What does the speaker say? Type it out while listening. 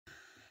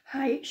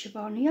Hi, it's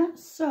Siobhan here.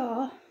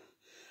 So,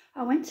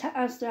 I went to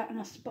ASDA and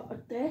I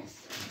spotted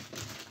this.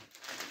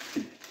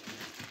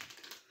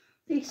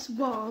 This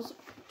was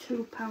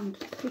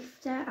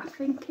 £2.50, I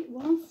think it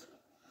was.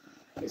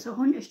 It's a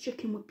Hunter's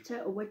chicken with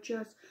potato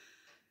wedges.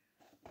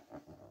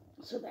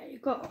 So there you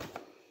go.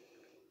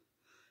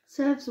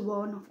 Serves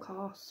one, of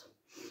course.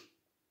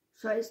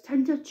 So it's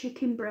tender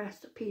chicken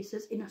breast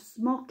pieces in a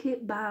smoky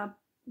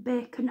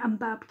bacon and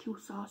barbecue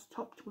sauce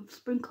topped with a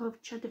sprinkle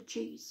of cheddar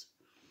cheese.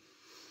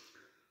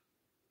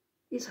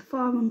 It's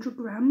 400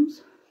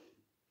 grams.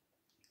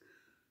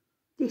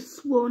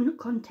 This one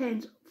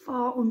contains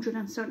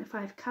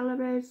 475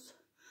 calories.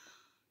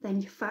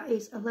 Then your fat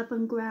is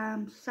 11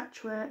 grams,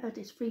 saturated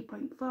is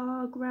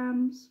 3.4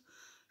 grams,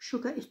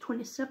 sugar is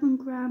 27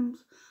 grams,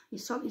 your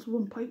salt is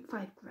 1.5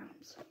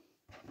 grams.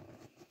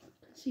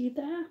 See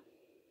there?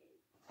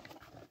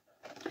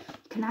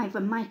 You can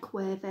either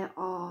microwave it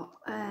or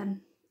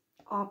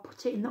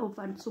put it in the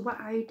oven. So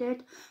what I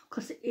did,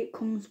 because it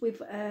comes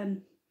with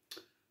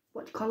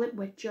what do you call it,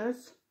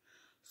 wedges.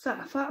 So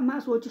I thought I might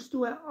as well just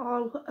do it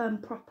all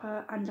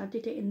proper, and I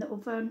did it in the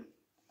oven.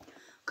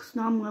 Because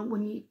normally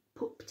when you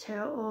put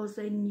potatoes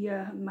in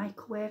your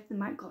microwave, they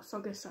might go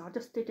soggy, so I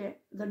just did it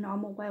the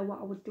normal way,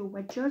 what I would do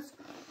wedges.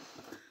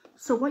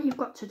 So what you've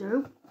got to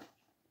do,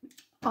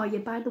 by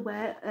the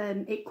way,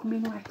 it come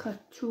in like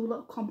two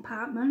little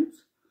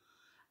compartments,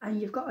 and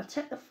you've got to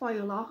take the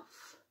foil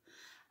off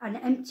and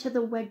empty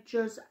the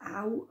wedges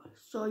out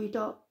so you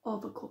don't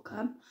overcook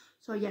them.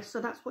 So yes, so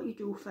that's what you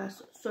do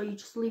first. So you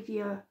just leave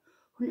your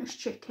Hunter's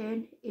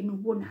chicken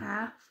in one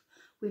half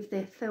with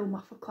the film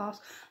off, of course,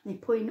 and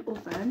then put it in the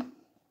oven.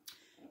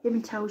 It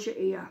even tells you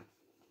here,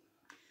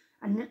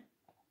 and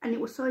it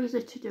was so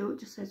easy to do. It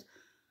just says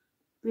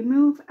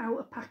remove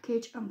outer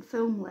package and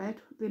film lid,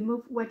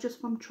 remove wedges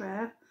from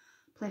tray,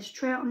 place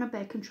tray on a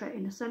baking tray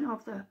in the centre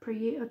of the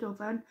preheated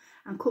oven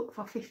and cook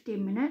for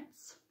 15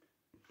 minutes.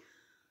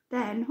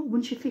 Then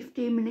once your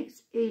 15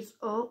 minutes is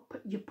up,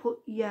 you put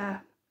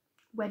your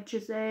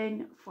wedges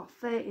in for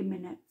 30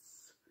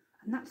 minutes,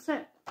 and that's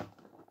it.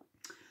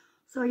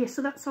 So yeah,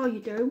 so that's all you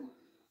do.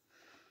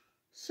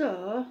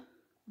 So,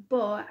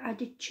 but I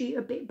did cheat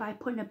a bit by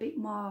putting a bit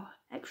more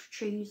extra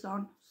cheese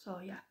on. So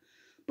yeah,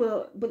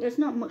 but there's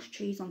not much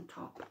cheese on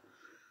top.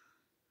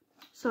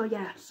 So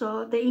yeah,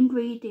 so the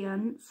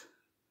ingredients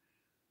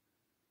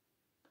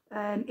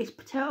is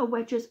potato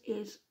wedges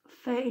is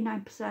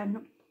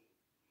 39%,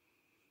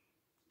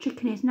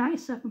 chicken is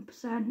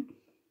 97%.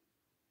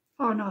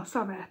 Oh no,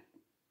 sorry.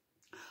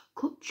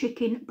 Cooked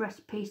chicken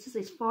breast pieces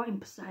is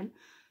 14%.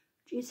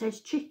 It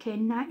says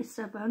chicken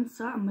 97,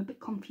 so I'm a bit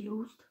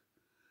confused.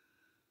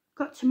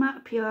 Got tomato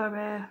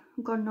puree,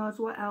 God knows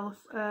what else.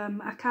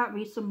 I can't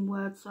read some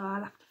words, so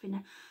I'll have to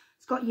finish.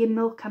 It's got your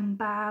milk and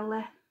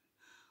barley,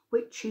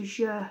 which is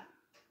your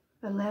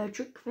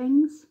allergic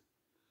things.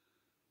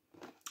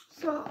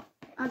 So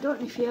I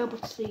don't know if you're able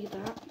to see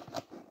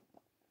that.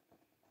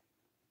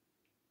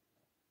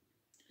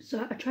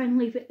 So I try and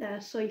leave it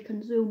there so you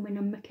can zoom in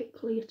and make it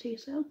clear to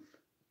yourself.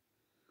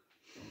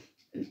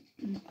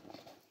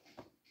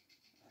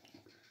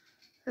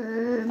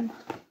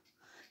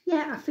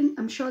 Yeah,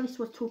 I'm sure this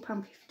was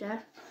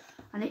 £2.50,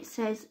 and it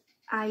says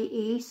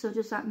IE, so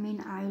does that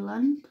mean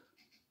Ireland?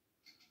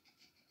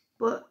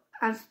 But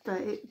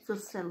ASDA, it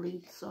does say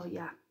Leeds, so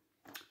yeah,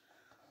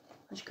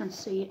 as you can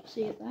see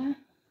it there.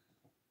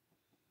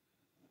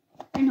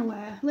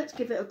 Anyway, let's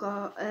give it a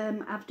go.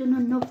 I've done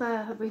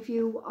another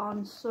review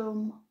on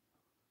some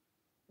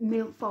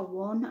meal for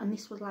one, and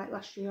this was like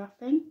last year, I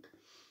think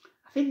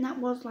that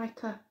was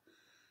like a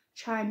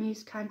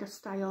Chinese kind of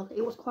style.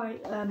 It was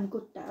quite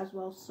good that as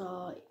well,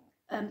 so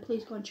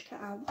please go and check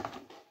it out.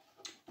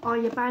 Oh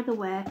yeah, by the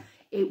way,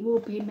 it will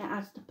be in my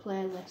ASDA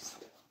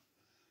playlist.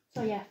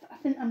 So yeah,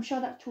 I'm sure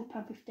that's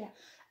 £2.50.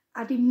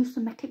 I didn't used to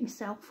make it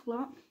myself a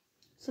lot.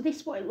 So this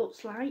is what it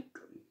looks like.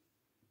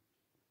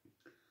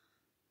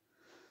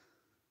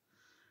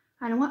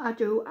 And what I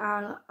do,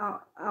 I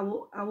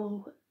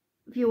will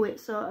view it,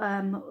 so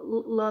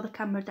lower the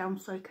camera down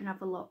so you can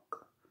have a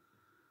look.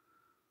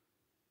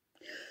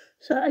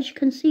 So as you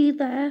can see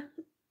there,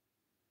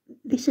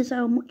 this is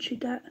how much you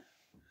get.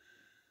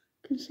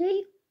 You can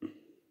see.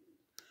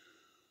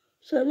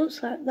 So it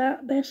looks like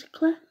that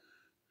basically.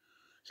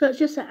 So it's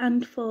just a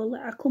handful.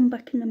 I'll come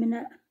back in a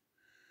minute.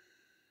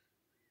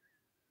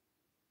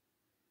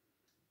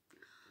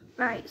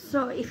 Right,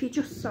 so if you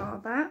just saw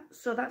that,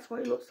 so that's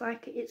what it looks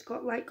like. It's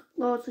got like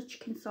loads of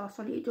chicken sauce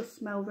on it. It does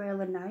smell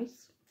really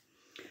nice.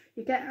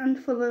 You get a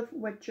handful of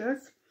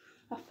wedges.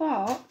 I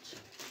thought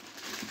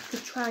to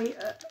try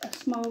a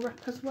small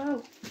wrap as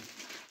well.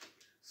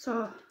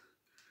 So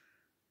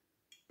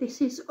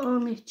this is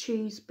only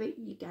cheese bit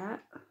you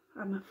get,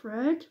 I'm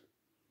afraid.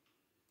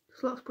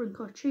 Just a lot of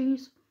sprinkle of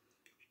cheese.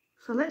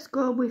 So let's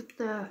go with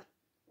the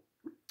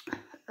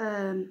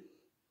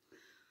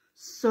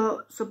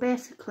so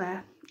basically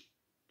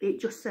it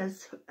just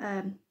says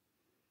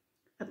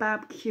a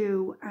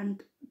barbecue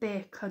and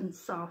bacon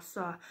sauce.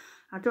 So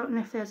I don't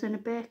know if there's any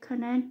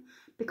bacon in,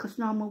 because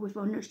normally with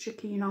Hunter's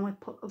chicken you normally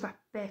put a wrap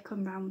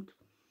bacon round.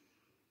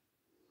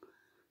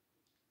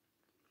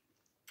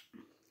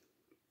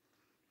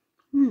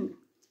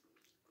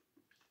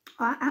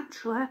 are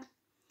actually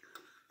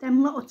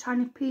them little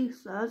tiny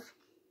pieces.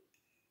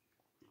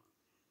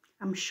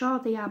 I'm sure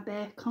they are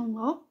bacon,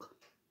 look.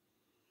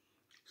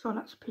 So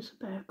that's a piece of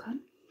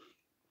bacon.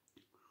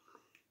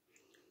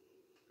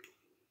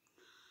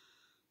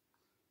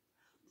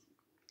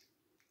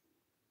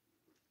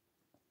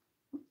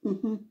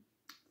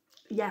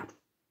 Yeah.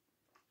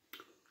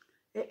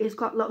 It has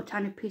got little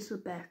tiny pieces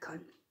of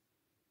bacon.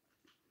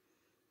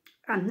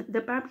 And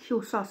the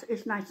barbecue sauce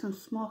is nice and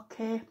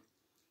smoky.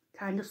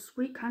 Kind of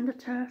sweet kind of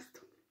taste.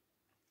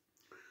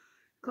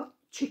 Got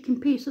chicken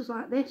pieces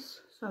like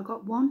this. So I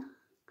got 1,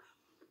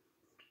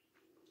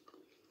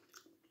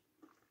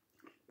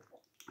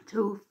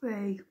 2,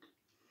 3,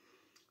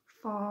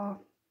 4,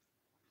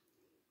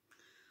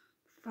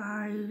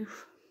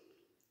 5,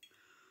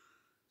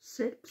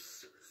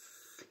 6.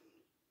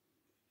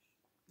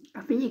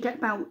 I think you get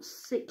about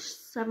 6,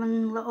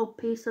 7 little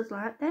pieces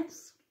like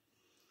this.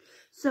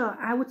 So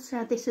I would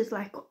say this is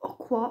like a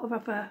quarter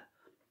of a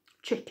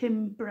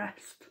chicken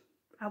breast.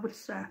 I would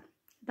say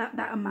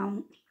that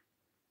amount.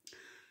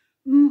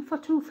 For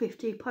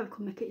 $2.50 you probably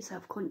could make it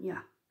yourself, couldn't you?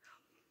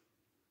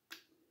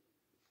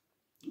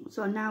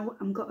 So now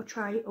I'm going to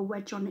try a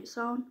wedge on its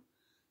own.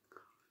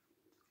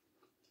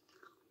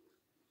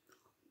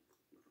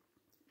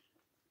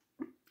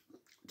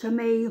 To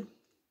me,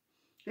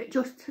 it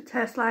just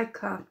tastes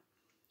like a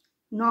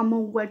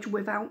normal wedge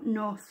without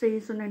no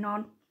seasoning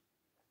on.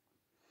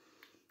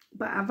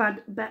 But I've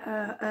had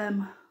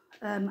better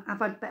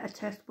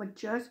taste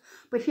wedges.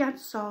 But if you had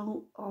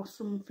salt or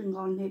something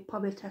on it,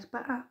 probably tastes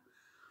better.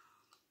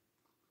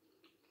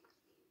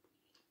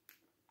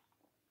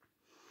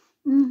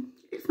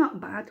 It's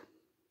not bad.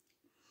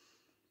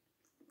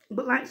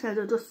 But like I said,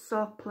 they're just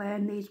so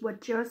plain, these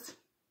wedges.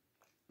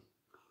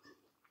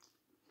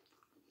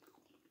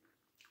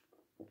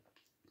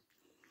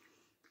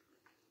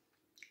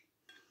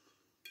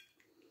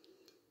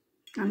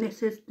 And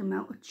this is the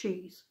melted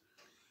cheese.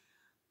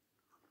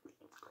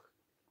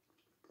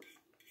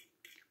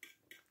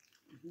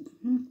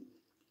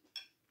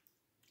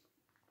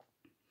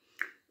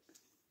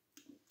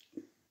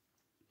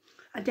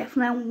 I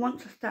definitely want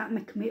to start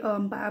making my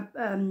own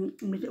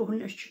with the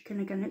Hunter's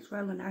chicken again. It's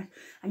really nice.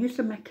 I used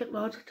to make it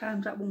loads of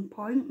times at one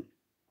point.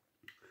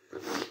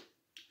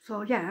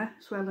 So yeah,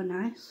 it's really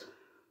nice.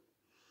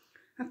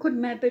 I could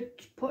maybe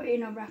put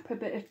in a wrap a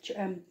bit of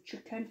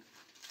chicken.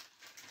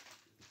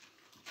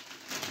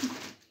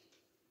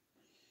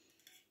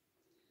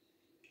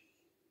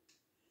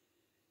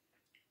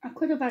 I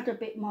could have had a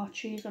bit more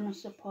cheese on, I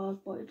suppose,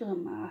 but it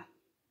doesn't matter.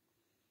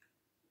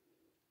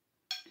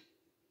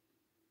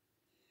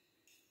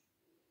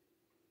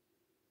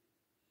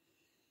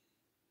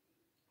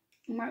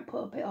 I might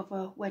put a bit of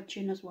a wedge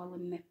in as well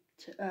and make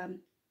what do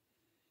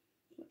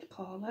you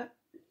call it?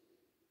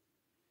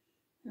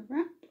 A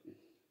wrap.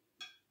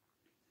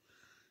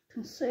 You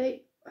can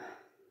see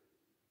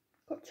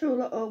got 2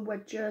 little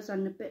wedges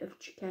and a bit of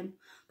chicken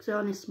because they're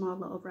only small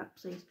little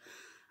wrapsies.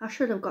 I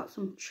should have got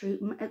some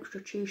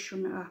extra cheese,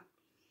 shouldn't I?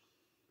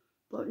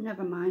 But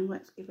never mind,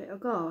 let's give it a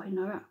go in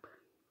a wrap.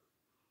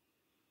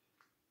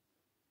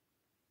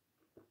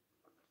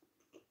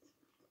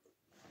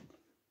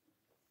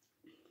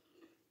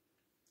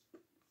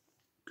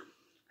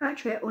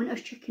 Actually,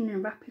 Hunter's chicken in a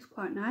wrap is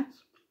quite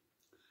nice.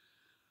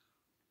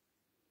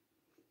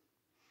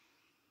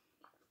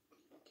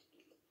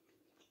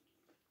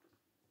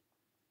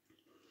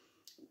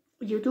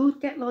 You do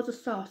get loads of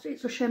sauce.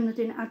 It's a shame they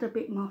didn't add a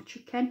bit more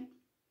chicken.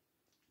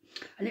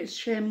 And it's a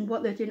shame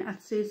what they didn't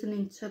add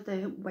seasoning to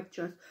the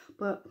wedges.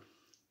 But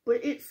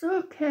it's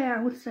okay,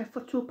 I would say,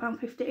 for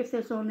 £2.50 if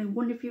there's only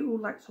one of you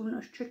who likes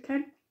Hunter's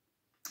chicken.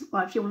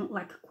 Or if you want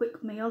like a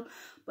quick meal.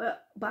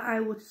 But I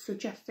would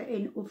suggest it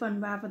in oven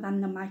rather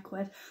than the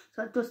microwave.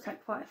 So it does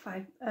take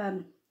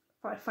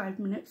 45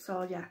 minutes,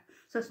 so yeah.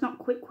 So it's not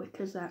quick,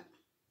 is it?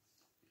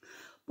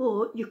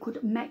 But you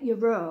could make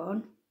your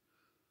own.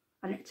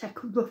 And it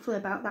takes roughly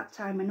about that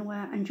time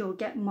anyway, and you'll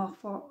get more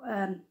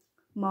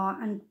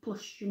and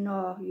plus you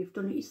know you've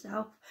done it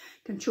yourself.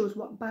 You can choose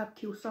what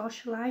barbecue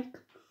sauce you like.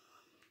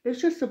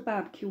 It's just a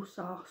barbecue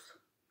sauce.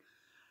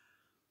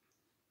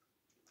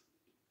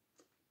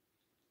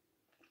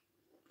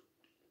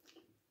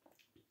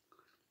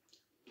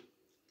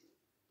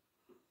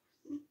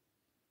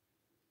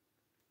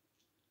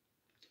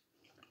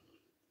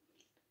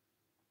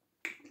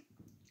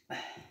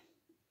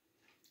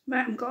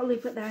 Right, I'm going to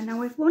leave it there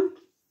now with one.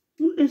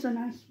 It's a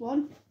nice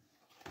one.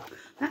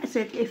 Like I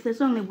said, if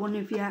there's only one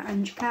of you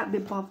and you can't be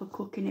bothered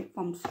cooking it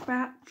from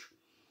scratch,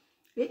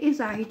 it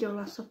is ideal,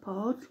 I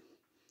suppose.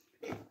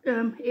 It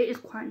is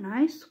quite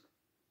nice.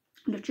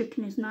 The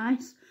chicken is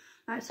nice.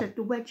 Like I said,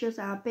 the wedges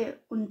are a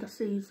bit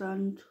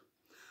under-seasoned.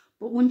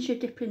 But once you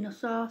dip in the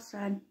sauce,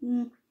 then,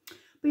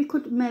 but you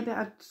could maybe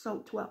add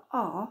salt to it.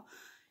 Or,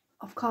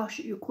 of course,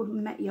 you could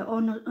make your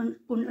own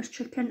Hunter's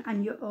chicken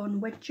and your own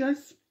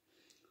wedges.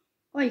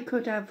 Or you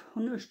could have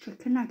Hunter's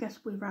chicken, I guess,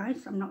 with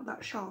rice. I'm not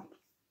that sure.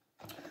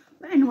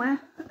 But anyway,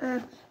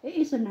 it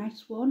is a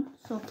nice one.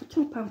 So for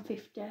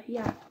 £2.50,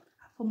 yeah, a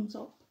thumbs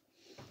up.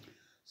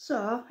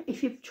 So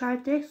if you've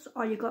tried this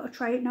or you've got to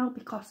try it now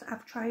because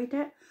I've tried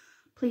it,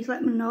 please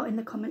let me know in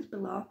the comments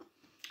below.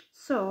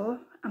 So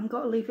I'm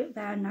going to leave it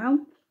there now.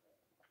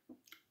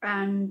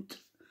 And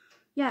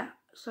yeah,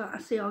 so I'll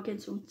see you all again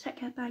soon. Take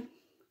care, bye.